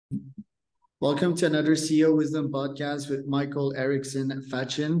Welcome to another CEO Wisdom podcast with Michael Erickson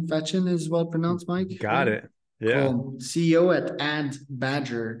Fatchin. Fatchin is well pronounced, Mike, Got right? it. Yeah. Cool. CEO at Ad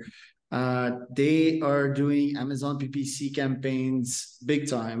Badger. They are doing Amazon PPC campaigns big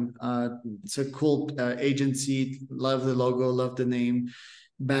time. It's a cool agency. Love the logo, love the name.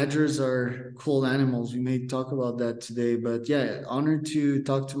 Badgers are cool animals. We may talk about that today, but yeah, honored to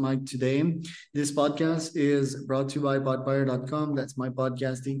talk to Mike today. This podcast is brought to you by podbuyer.com. That's my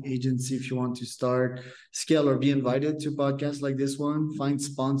podcasting agency. If you want to start, scale, or be invited to podcasts like this one, find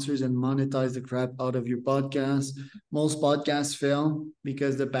sponsors and monetize the crap out of your podcast. Most podcasts fail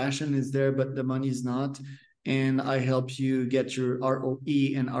because the passion is there, but the money is not. And I help you get your ROE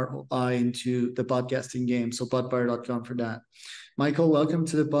and ROI into the podcasting game. So podbuyer.com for that. Michael, welcome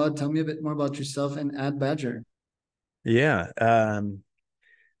to the pod. Tell me a bit more about yourself and Ad Badger. Yeah. A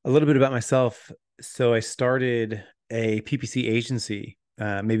little bit about myself. So I started a PPC agency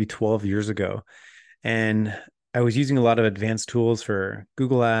maybe 12 years ago, and I was using a lot of advanced tools for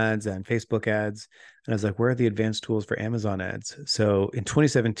Google ads and Facebook ads. And I was like, where are the advanced tools for Amazon ads? So in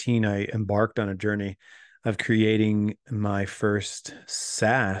 2017, I embarked on a journey of creating my first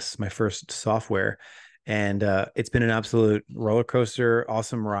SaaS, my first software. And it's been an absolute roller coaster,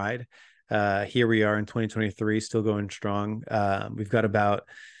 awesome ride. Here we are in 2023, still going strong. We've got about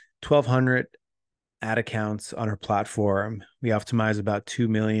 1,200 ad accounts on our platform. We optimize about 2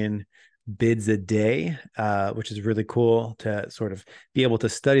 million bids a day, which is really cool to sort of be able to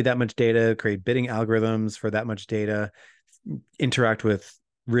study that much data, create bidding algorithms for that much data, interact with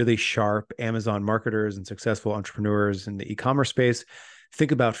really sharp Amazon marketers and successful entrepreneurs in the e-commerce space,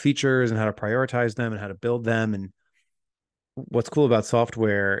 think about features and how to prioritize them and how to build them. And what's cool about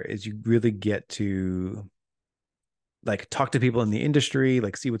software is you really get to like talk to people in the industry,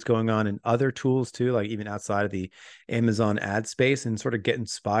 like see what's going on in other tools too, like even outside of the Amazon ad space, and sort of get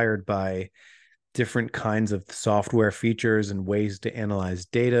inspired by different kinds of software features and ways to analyze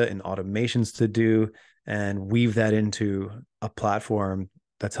data and automations to do and weave that into a platform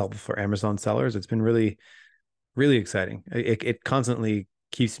that's helpful for Amazon sellers. It's been really, really exciting. It constantly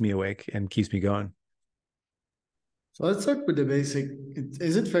keeps me awake and keeps me going. So let's start with the basic.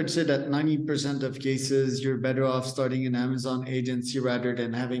 Is it fair to say that 90% of cases you're better off starting an Amazon agency rather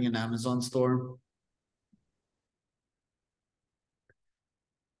than having an Amazon store?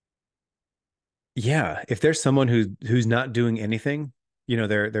 Yeah, if there's someone who's not doing anything,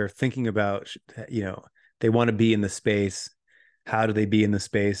 they're thinking about, you know, they want to be in the space. How do they be in the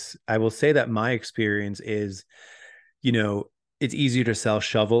space? I will say that my experience is, you know, it's easier to sell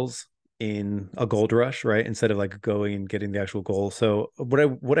shovels in a gold rush, right? Instead of like going and getting the actual goal. So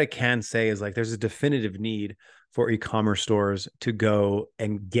what I can say is like there's a definitive need for e-commerce stores to go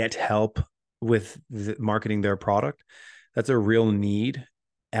and get help with marketing their product. That's a real need.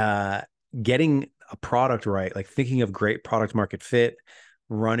 Uh, Getting a product right, like thinking of great product market fit,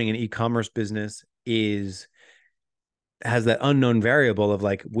 running an e-commerce business is has that unknown variable of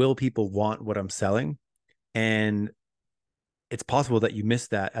like, will people want what I'm selling? And it's possible that you miss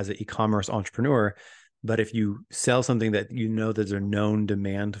that as an e-commerce entrepreneur. But if you sell something that you know there's a known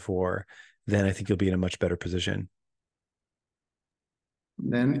demand for, then I think you'll be in a much better position.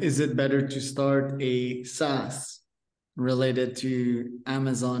 Then is it better to start a SaaS related to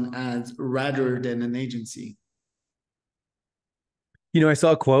Amazon ads rather than an agency? I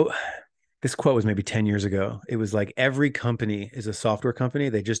saw a quote. This quote was maybe 10 years ago. It was like every company is a software company.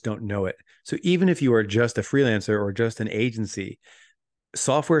 They just don't know it. So even if you are just a freelancer or just an agency,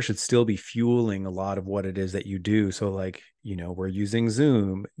 software should still be fueling a lot of what it is that you do. So like, we're using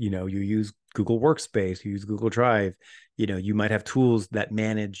Zoom, you use Google Workspace, you use Google Drive, you might have tools that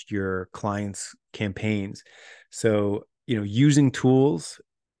manage your clients' campaigns. So, using tools,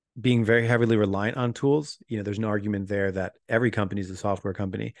 being very heavily reliant on tools, there's no argument there that every company is a software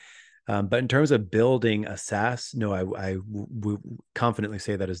company. But in terms of building a SaaS, no, I would confidently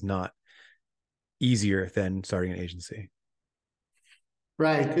say that is not easier than starting an agency.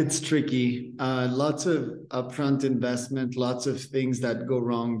 Right, it's tricky. Lots of upfront investment, lots of things that go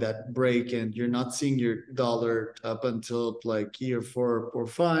wrong that break, and you're not seeing your dollar up until like year 4 or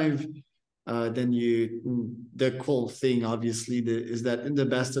 5. Then the cool thing, obviously, is that in the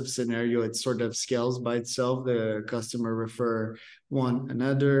best of scenario, it sort of scales by itself. The customer refer one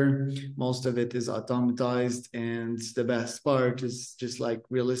another. Most of it is automatized, and the best part is just like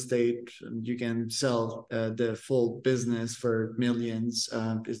real estate. You can sell the full business for millions.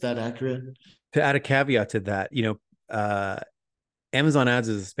 Is that accurate? To add a caveat to that, Amazon ads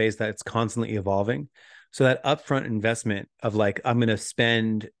is a space that it's constantly evolving. So that upfront investment of like, I'm going to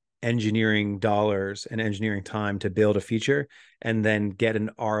spend engineering dollars and engineering time to build a feature and then get an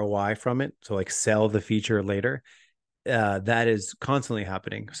ROI from it. So like sell the feature later. That is constantly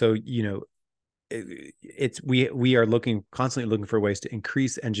happening. So, we are constantly looking for ways to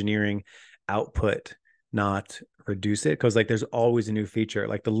increase engineering output, not reduce it, because like there's always a new feature.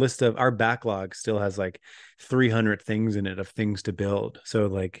 Like the list of our backlog still has like 300 things in it of things to build. So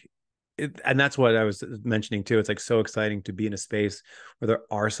like and that's what I was mentioning too. It's like so exciting to be in a space where there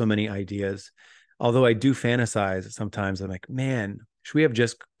are so many ideas. Although I do fantasize sometimes, I'm like, man, should we have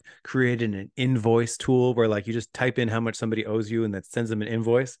just created an invoice tool where like you just type in how much somebody owes you and that sends them an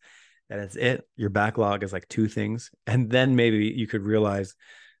invoice? And that's it. Your backlog is like two things. And then maybe you could realize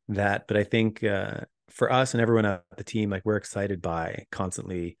that. But I think for us and everyone at the team, like we're excited by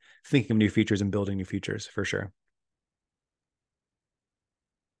constantly thinking of new features and building new features for sure.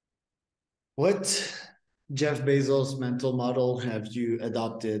 What Jeff Bezos' mental model have you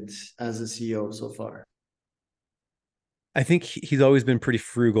adopted as a CEO so far? I think he's always been pretty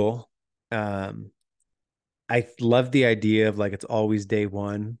frugal. Um, I love the idea of like it's always day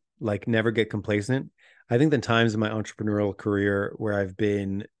one, like never get complacent. I think the times in my entrepreneurial career where I've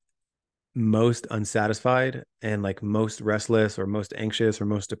been most unsatisfied and like most restless or most anxious or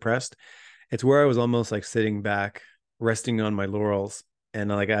most depressed, it's where I was almost like sitting back, resting on my laurels. And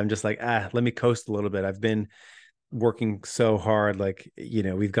like I'm just like, let me coast a little bit. I've been working so hard, like,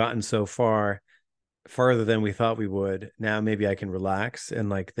 we've gotten so farther than we thought we would. Now maybe I can relax, and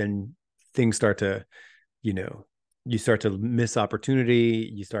like then things start to, you know, you start to miss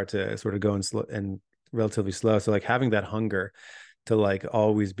opportunity, you start to sort of go in slow and relatively slow. So like having that hunger to like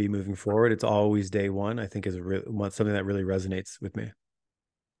always be moving forward, it's always day one, I think is something that really resonates with me.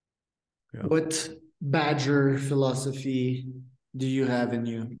 Yeah. What Badger philosophy do you have in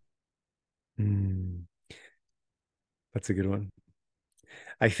you? Mm, that's a good one.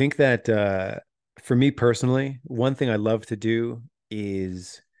 I think that for me personally, one thing I love to do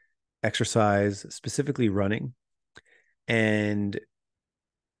is exercise, specifically running. And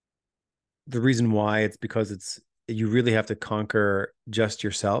the reason why, it's because you really have to conquer just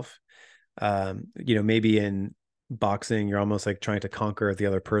yourself. Maybe in boxing, you're almost like trying to conquer the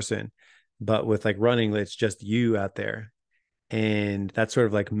other person. But with like running, it's just you out there. And that sort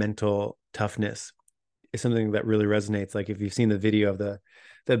of like mental toughness is something that really resonates. Like if you've seen the video of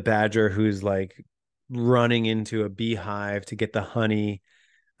the badger who's like running into a beehive to get the honey,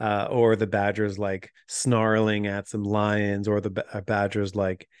 or the badger's like snarling at some lions, or the badger's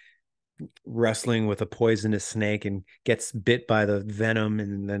like wrestling with a poisonous snake and gets bit by the venom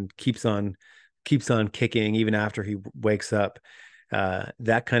and then keeps on kicking even after he wakes up.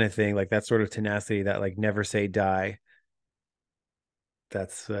 That kind of thing, like that sort of tenacity, that like never say die,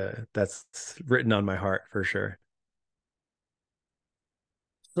 that's written on my heart for sure.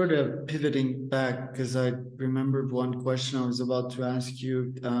 Sort of pivoting back because I remembered one question I was about to ask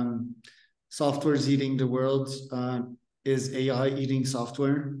you. Software's eating the world. Is AI eating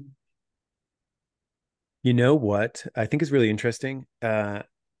software? You know what I think is really interesting? I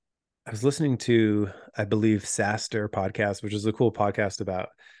was listening to, I believe, SaaStr podcast, which is a cool podcast about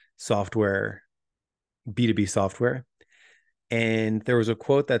software, B2B software. And there was a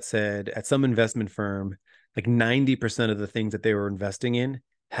quote that said at some investment firm, like 90% of the things that they were investing in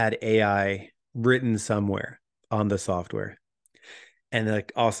had AI written somewhere on the software. And they're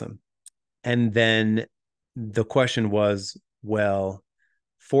like, awesome. And then the question was, well,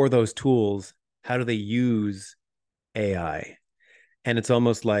 for those tools, how do they use AI? And it's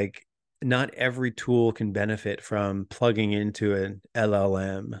almost like not every tool can benefit from plugging into an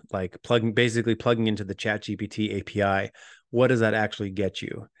LLM, like basically plugging into the ChatGPT API. What does that actually get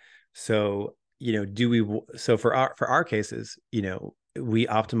you? So, for our cases, we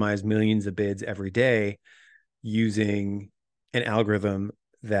optimize millions of bids every day using an algorithm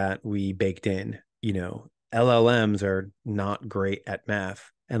that we baked in. LLMs are not great at math,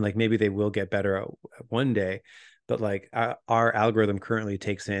 and like maybe they will get better at one day, but like our algorithm currently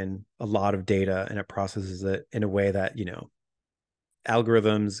takes in a lot of data and it processes it in a way that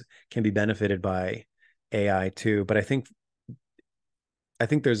algorithms can be benefited by AI too. But I think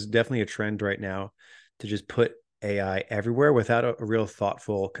there's definitely a trend right now to just put AI everywhere without a real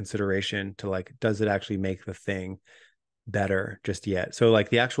thoughtful consideration to like, does it actually make the thing better just yet? So like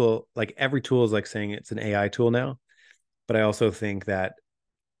the actual, like every tool is like saying it's an AI tool now, but I also think that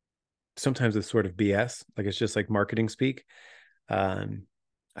sometimes it's sort of BS. Like it's just like marketing speak. Um,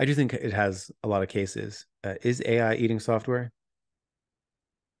 I do think it has a lot of cases. Is AI eating software?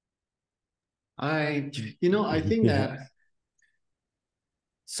 I think Yeah. that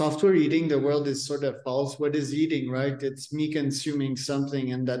software eating the world is sort of false. What is eating, right? It's me consuming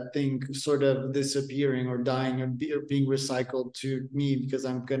something and that thing sort of disappearing or dying or being recycled to me because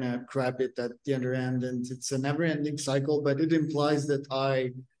I'm gonna grab it at the other end. And it's a never-ending cycle, but it implies that I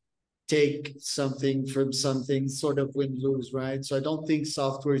take something from something, sort of win-lose, right? So I don't think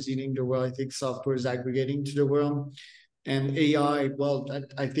software is eating the world. I think software is aggregating to the world. And AI, well,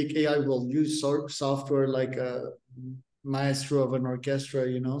 I think AI will use software like a maestro of an orchestra,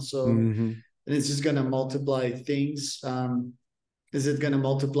 so Mm-hmm. and it's just going to multiply things. Is it going to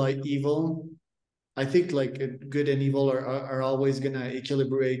multiply evil? I think like good and evil are always going to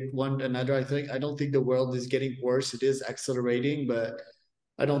equilibrate one another. I don't think the world is getting worse. It is accelerating, but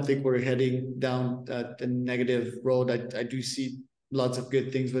I don't think we're heading down the negative road. I do see lots of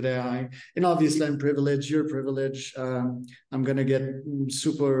good things with AI. And obviously, I'm privileged. You're privileged. I'm gonna get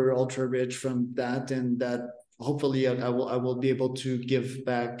super ultra rich from that, and that hopefully I will be able to give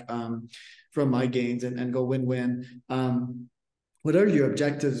back from my gains and go win-win. What are your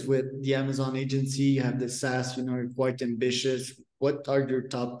objectives with the Amazon agency? You have the SaaS, you're quite ambitious. What are your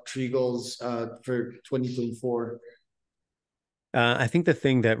top three goals for 2024? I think the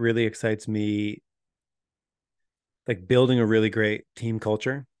thing that really excites me, like building a really great team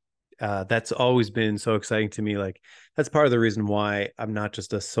culture, that's always been so exciting to me. Like that's part of the reason why I'm not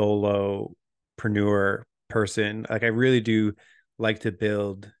just a solopreneur person. Like I really do like to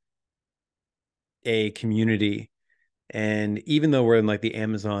build a community. And even though we're in like the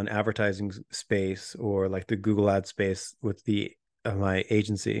Amazon advertising space or like the Google ad space with the my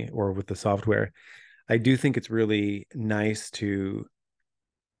agency or with the software, I do think it's really nice to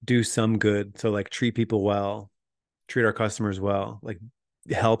do some good. So like treat people well, treat our customers well, like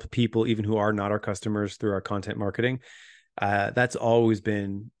help people even who are not our customers through our content marketing. That's always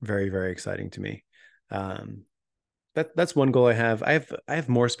been very, very exciting to me. Um, that's one goal I have. I have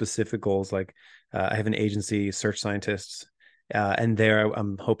more specific goals. Like I have an agency, search scientists, and there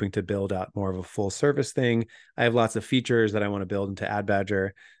I'm hoping to build out more of a full service thing. I have lots of features that I want to build into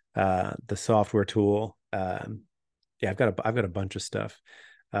AdBadger, the software tool. Yeah, I've got a bunch of stuff,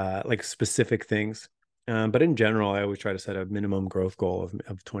 like specific things. But in general, I always try to set a minimum growth goal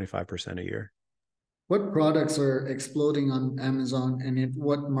of 25% a year. What products are exploding on Amazon and in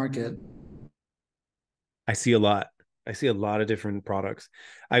what market? I see a lot. I see a lot of different products.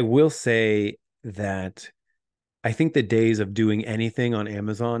 I will say that I think the days of doing anything on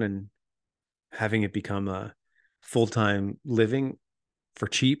Amazon and having it become a full-time living for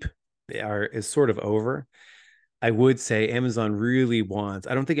cheap is sort of over. I would say Amazon really wants,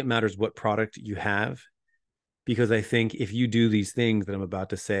 I don't think it matters what product you have, because I think if you do these things that I'm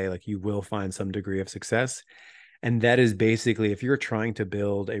about to say, like you will find some degree of success. And that is basically if you're trying to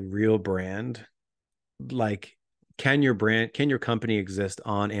build a real brand, like can your company exist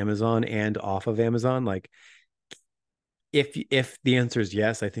on Amazon and off of Amazon? Like if the answer is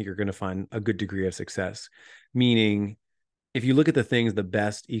yes, I think you're going to find a good degree of success. Meaning, if you look at the things the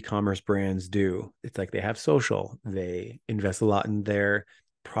best e-commerce brands do, it's like they have social, they invest a lot in their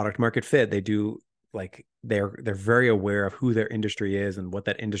product market fit. They do like they're very aware of who their industry is and what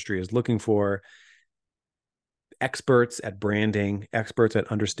that industry is looking for. Experts at branding, experts at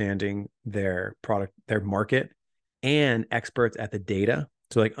understanding their product, their market, and experts at the data.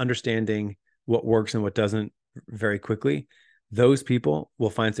 So like understanding what works and what doesn't very quickly. Those people will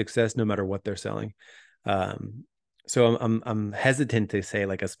find success no matter what they're selling. So I'm hesitant to say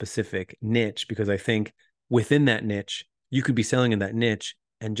like a specific niche because I think within that niche, you could be selling in that niche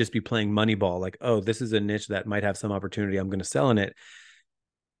and just be playing Moneyball. Like, oh, this is a niche that might have some opportunity. I'm going to sell in it.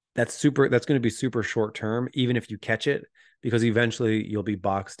 That's going to be super short term, even if you catch it, because eventually you'll be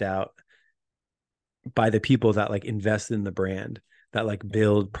boxed out by the people that like invest in the brand, that like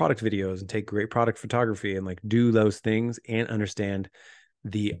build product videos and take great product photography and like do those things and understand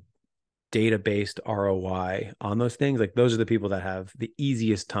the data-based ROI on those things. Like those are the people that have the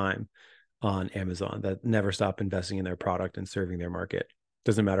easiest time on Amazon, that never stop investing in their product and serving their market.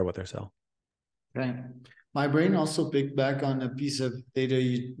 Doesn't matter what they sell. Okay. My brain also picked back on a piece of data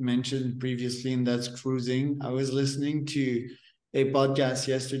you mentioned previously, and that's cruising. I was listening to a podcast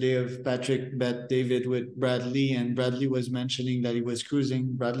yesterday of Patrick Bet David with Bradley, and Bradley was mentioning that he was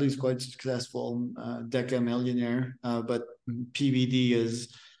cruising. Bradley's quite successful, Deca millionaire, but PBD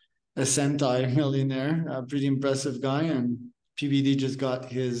is a Sentai millionaire, a pretty impressive guy. And PBD just got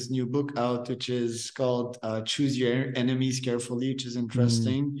his new book out, which is called Choose Your Enemies Carefully, which is Mm.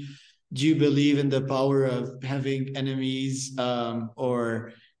 interesting. Do you believe in the power of having enemies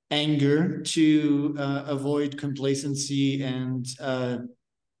or anger to avoid complacency and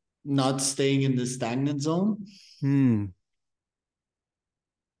not staying in the stagnant zone? Hmm.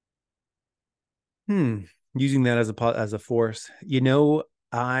 Hmm. Using that as a force.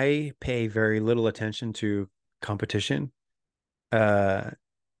 I pay very little attention to competition. Uh,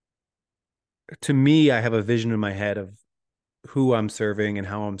 to me, I have a vision in my head of who I'm serving and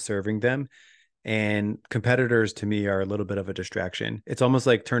how I'm serving them. And competitors to me are a little bit of a distraction. It's almost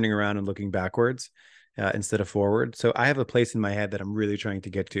like turning around and looking backwards instead of forward. So I have a place in my head that I'm really trying to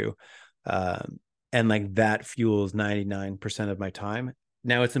get to. Um, and like that fuels 99% of my time.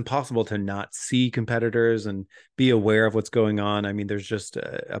 Now it's impossible to not see competitors and be aware of what's going on. I mean, there's just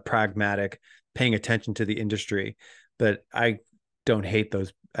a pragmatic paying attention to the industry, but I don't hate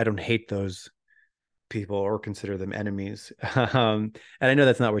those people or consider them enemies. And I know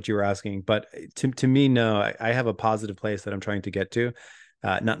that's not what you were asking, but to me, no, I have a positive place that I'm trying to get to,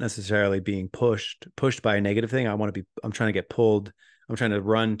 not necessarily being pushed by a negative thing. I'm trying to get pulled. I'm trying to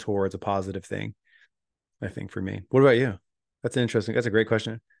run towards a positive thing, I think for me. What about you? That's a great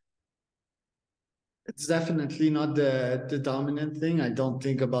question. It's definitely not the dominant thing. I don't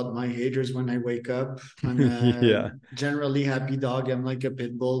think about my haters when I wake up. I'm a Yeah. generally happy dog. I'm like a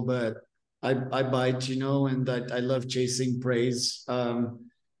pit bull, but I bite, and I love chasing praise.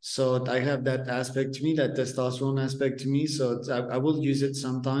 So I have that aspect to me, that testosterone aspect to me. So I will use it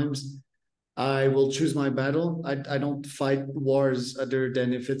sometimes. I will choose my battle. I don't fight wars other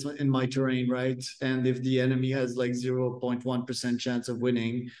than if it's in my terrain, right? And if the enemy has like 0.1% chance of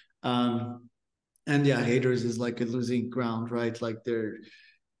winning. Um, and yeah, haters is like a losing ground, right? Like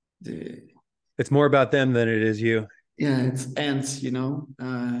they It's more about them than it is you. yeah, it's ants,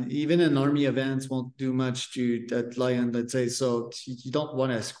 even an army of ants won't do much to that lion, let's say. So you don't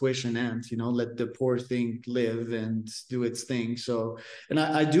want to squish an ant, let the poor thing live and do its thing. So, and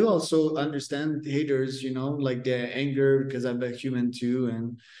I do also understand haters, like their anger, because I'm a human too.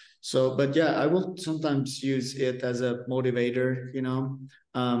 And so, but yeah, I will sometimes use it as a motivator,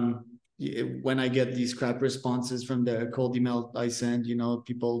 when I get these crap responses from the cold email I send,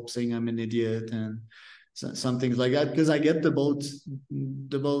 people saying I'm an idiot and some things like that, because I get the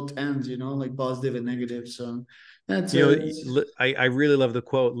both ends, like positive and negative. So that's You it. know, I really love the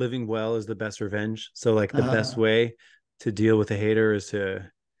quote, living well is the best revenge. So like the best Uh, way to deal with a hater is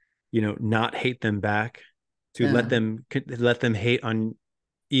to, not hate them back, to yeah, let them hate on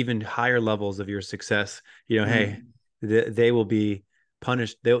even higher levels of your success. yeah, Hey, they will be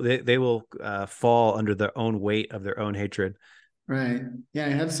punished. They will fall under their own weight of their own hatred. right. Yeah, I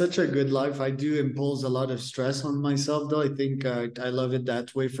have such a good life. I do impose a lot of stress on myself, though. I think I love it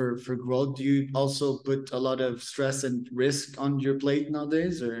that way for growth. Do you also put a lot of stress and risk on your plate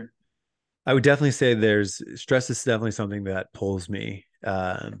nowadays, or? I would definitely say there's stress is definitely something that pulls me,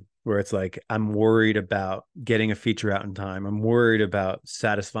 where it's like I'm worried about getting a feature out in time. I'm worried about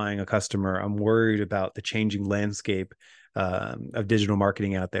satisfying a customer. I'm worried about the changing landscape of digital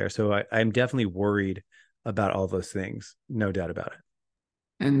marketing out there. So I'm definitely worried about all those things, no doubt about it.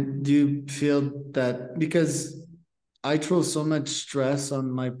 And do you feel that because I throw so much stress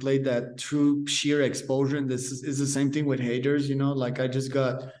on my plate that through sheer exposure, and this is the same thing with haters, like I just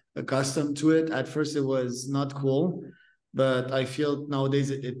got accustomed to it. At first, it was not cool, but I feel nowadays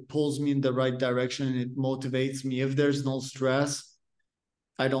it pulls me in the right direction and it motivates me. If there's no stress,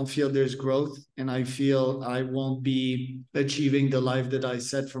 I don't feel there's growth, and I feel I won't be achieving the life that I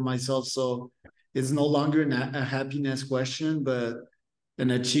set for myself. So it's no longer a happiness question, but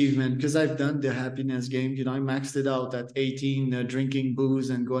an achievement, because I've done the happiness game. I maxed it out at 18, drinking booze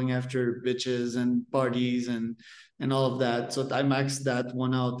and going after bitches and parties and all of that. So I maxed that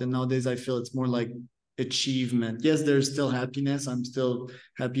one out, and nowadays I feel it's more like achievement. Yes, there's still happiness. I'm still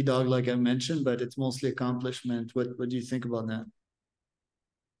happy dog, like I mentioned, but it's mostly accomplishment. What do you think about that?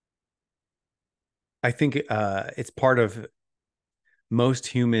 I think it's part of most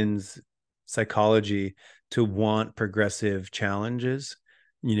humans' psychology to want progressive challenges.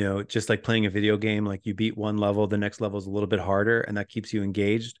 Just like playing a video game, like you beat one level, the next level is a little bit harder, and that keeps you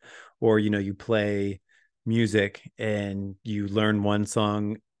engaged. Or, you play music and you learn one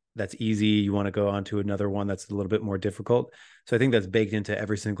song that's easy, you want to go on to another one that's a little bit more difficult. So I think that's baked into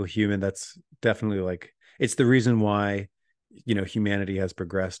every single human. That's definitely like it's the reason why, humanity has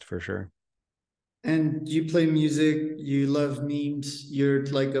progressed for sure. And you play music, you love memes, you're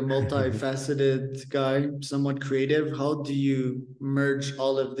like a multifaceted guy, somewhat creative. How do you merge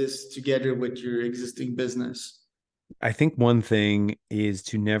all of this together with your existing business? I think one thing is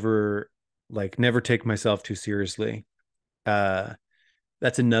to never take myself too seriously. Uh,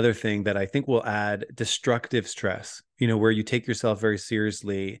 that's another thing that I think will add destructive stress, where you take yourself very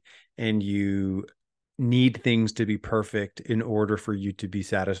seriously and you need things to be perfect in order for you to be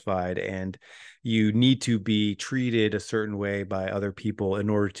satisfied. And you need to be treated a certain way by other people in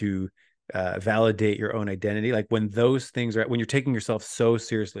order to validate your own identity. Like when those things are, when you're taking yourself so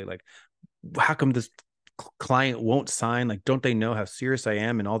seriously, like how come this client won't sign? Like, don't they know how serious I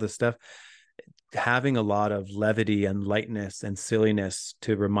am and all this stuff? Having a lot of levity and lightness and silliness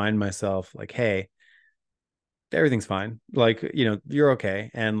to remind myself, like, hey, everything's fine. Like, you're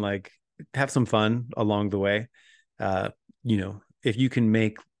okay. And like, have some fun along the way. Uh, if you can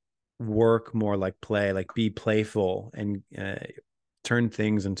make work more like play, like be playful and turn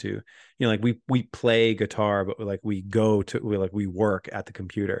things into, like we play guitar, but like we work at the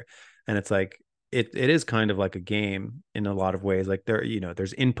computer, and it's like it is kind of like a game in a lot of ways. Like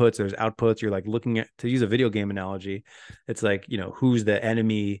there's inputs, there's outputs. You're like looking at, to use a video game analogy, it's like, who's the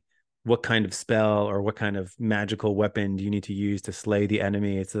enemy, what kind of spell or what kind of magical weapon do you need to use to slay the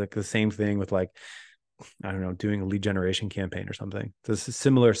enemy. It's like the same thing with like, I don't know, doing a lead generation campaign or something. So it's a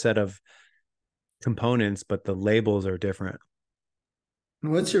similar set of components, but the labels are different.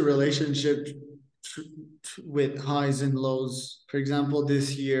 What's your relationship with highs and lows? For example,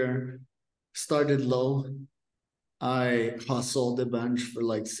 this year started low. I hustled a bunch for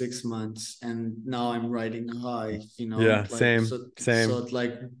like 6 months, and now I'm riding high, Yeah, like same, so same. it's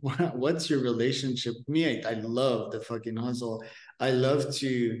like what's your relationship? Me, I love the fucking hustle. I love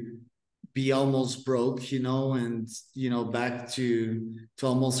to be almost broke, and back to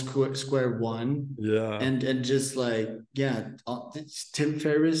almost square one, Yeah. and just like, yeah, it's Tim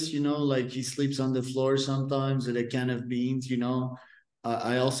Ferriss, like he sleeps on the floor sometimes with a can of beans,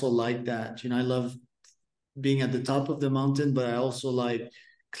 I also like that, I love being at the top of the mountain, but I also like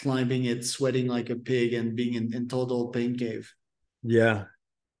climbing it, sweating like a pig, and being in total pain cave. Yeah,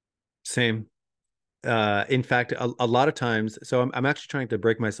 same. In fact, a lot of times, so I'm actually trying to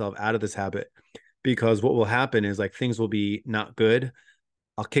break myself out of this habit, because what will happen is like things will be not good.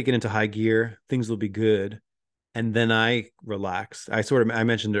 I'll kick it into high gear, things will be good, and then I relax. I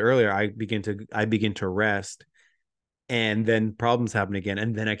mentioned it earlier. I begin to rest, and then problems happen again,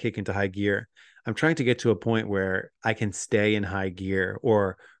 and then I kick into high gear. I'm trying to get to a point where I can stay in high gear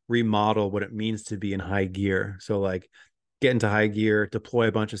or remodel what it means to be in high gear. So like get into high gear, deploy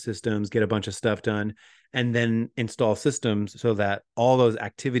a bunch of systems, get a bunch of stuff done, and then install systems so that all those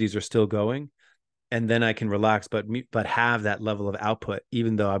activities are still going, and then I can relax, but have that level of output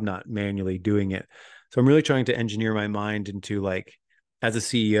even though I'm not manually doing it. So I'm really trying to engineer my mind into like, as a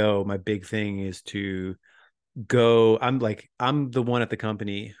CEO, my big thing is to go, I'm the one at the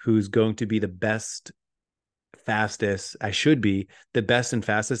company who's going to be the best, fastest. I should be the best and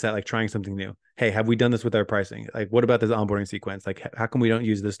fastest at like trying something new. Hey, have we done this with our pricing? Like, what about this onboarding sequence? Like, how come we don't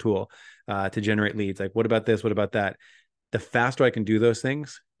use this tool to generate leads? Like, what about this? What about that? The faster I can do those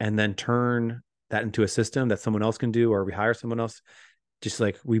things and then turn that into a system that someone else can do, or we hire someone else, just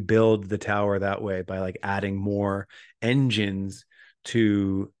like we build the tower that way by like adding more engines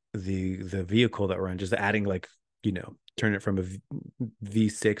to the vehicle that we're in, just adding like, turn it from a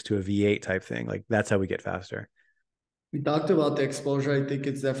V6 to a V8 type thing. Like that's how we get faster. We talked about the exposure. I think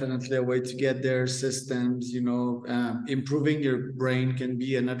it's definitely a way to get there. Systems, improving your brain can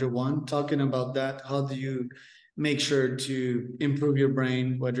be another one. Talking about that, how do you make sure to improve your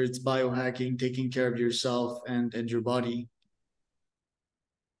brain, whether it's biohacking, taking care of yourself and your body?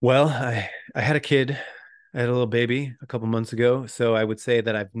 Well, I had a kid, I had a little baby a couple months ago, so I would say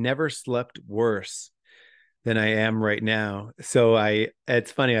that I've never slept worse than I am right now. So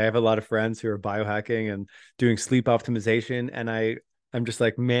it's funny, I have a lot of friends who are biohacking and doing sleep optimization, and I'm just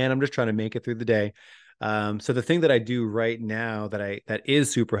like, man, I'm just trying to make it through the day. So the thing that I do right now that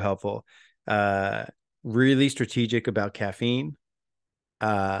is super helpful, uh, really strategic about caffeine.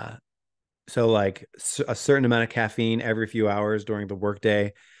 Uh, so like a certain amount of caffeine every few hours during the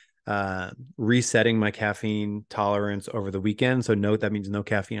workday, resetting my caffeine tolerance over the weekend. So note that means no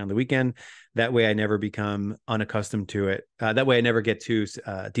caffeine on the weekend. That way I never become unaccustomed to it. That way I never get too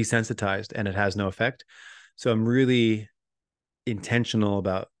desensitized and it has no effect. So I'm really intentional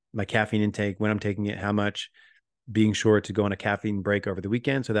about my caffeine intake, when I'm taking it, how much, being sure to go on a caffeine break over the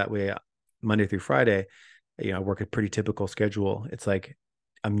weekend. So that way, Monday through Friday, I work a pretty typical schedule. It's like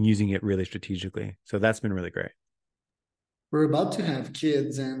I'm using it really strategically. So that's been really great. We're about to have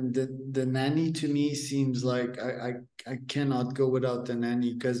kids, and the nanny to me seems like I cannot go without the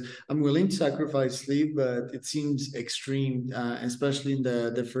nanny, because I'm willing to sacrifice sleep, but it seems extreme, especially in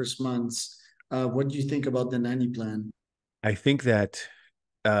the first months. What do you think about the nanny plan? I think that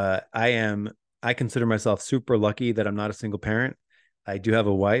I am, I consider myself super lucky that I'm not a single parent. I do have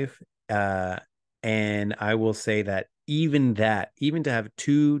a wife. And I will say that, even to have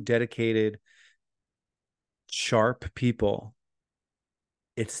two dedicated, sharp people,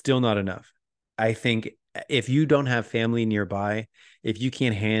 it's still not enough. I think if you don't have family nearby, if you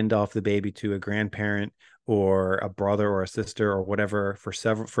can't hand off the baby to a grandparent or a brother or a sister or whatever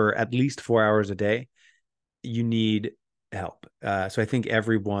for at least 4 hours a day, you need help. So I think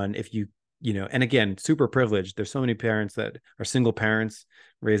everyone, if and again, super privileged. There's so many parents that are single parents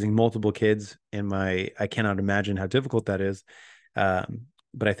raising multiple kids, and I cannot imagine how difficult that is.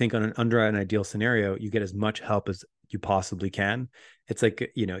 But I think under an ideal scenario, you get as much help as you possibly can. It's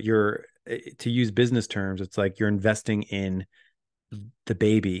like, you're, to use business terms, it's like you're investing in the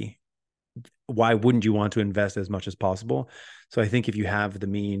baby. Why wouldn't you want to invest as much as possible? So I think if you have the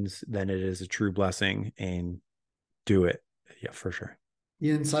means, then it is a true blessing, and do it. Yeah, for sure. The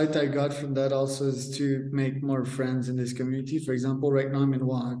insight I got from that also is to make more friends in this community. For example, right now I'm in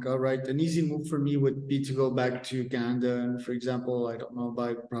Oaxaca, right? An easy move for me would be to go back to Canada and, for example, I don't know,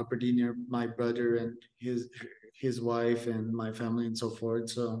 buy property near my brother and his wife and my family and so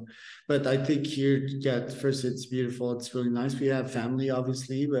forth. So, but I think here, yeah, first it's beautiful. It's really nice. We have family,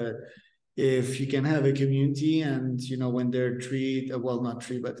 obviously, but if you can have a community and when they're three, well, not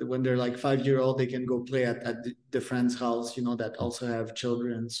three, but when they're like 5 year old, they can go play at the friend's house that also have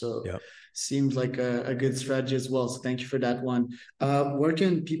children. So Yeah. seems like a good strategy as well. So thank you for that one. Where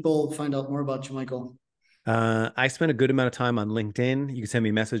can people find out more about you, Michael? I spent a good amount of time on LinkedIn. You can send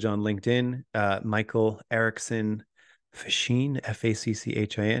me a message on LinkedIn, Michael Erickson Fachin,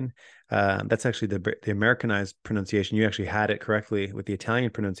 Fachin. That's actually the Americanized pronunciation. You actually had it correctly with the Italian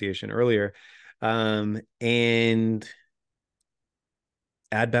pronunciation earlier. And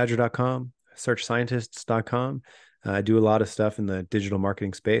adbadger.com, searchscientists.com. I do a lot of stuff in the digital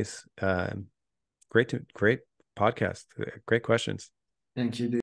marketing space. Great podcast. Great questions. Thank you, dude.